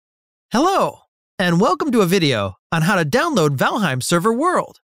Hello, and welcome to a video on how to download Valheim Server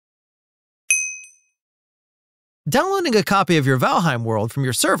World. Downloading a copy of your Valheim world from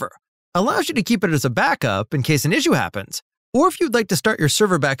your server allows you to keep it as a backup in case an issue happens, or if you'd like to start your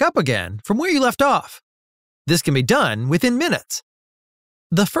server back up again from where you left off. This can be done within minutes.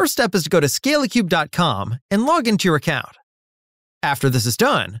 The first step is to go to Scalacube.com and log into your account. After this is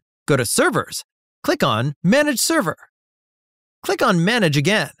done, go to Servers, click on Manage Server. Click on Manage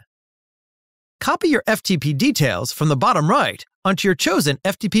again. Copy your FTP details from the bottom right onto your chosen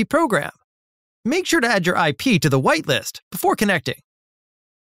FTP program. Make sure to add your IP to the whitelist before connecting.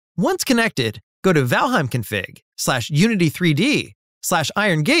 Once connected, go to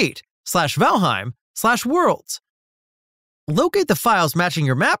valheim.config/unity3d/irongate/valheim/worlds. Locate the files matching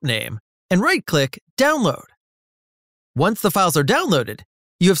your map name and right-click Download. Once the files are downloaded,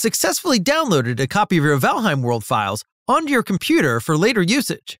 you have successfully downloaded a copy of your Valheim world files onto your computer for later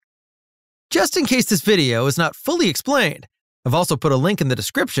usage. Just in case this video is not fully explained, I've also put a link in the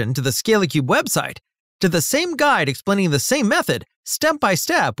description to the Scalacube website to the same guide explaining the same method step by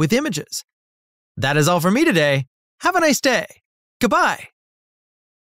step with images. That is all for me today. Have a nice day. Goodbye.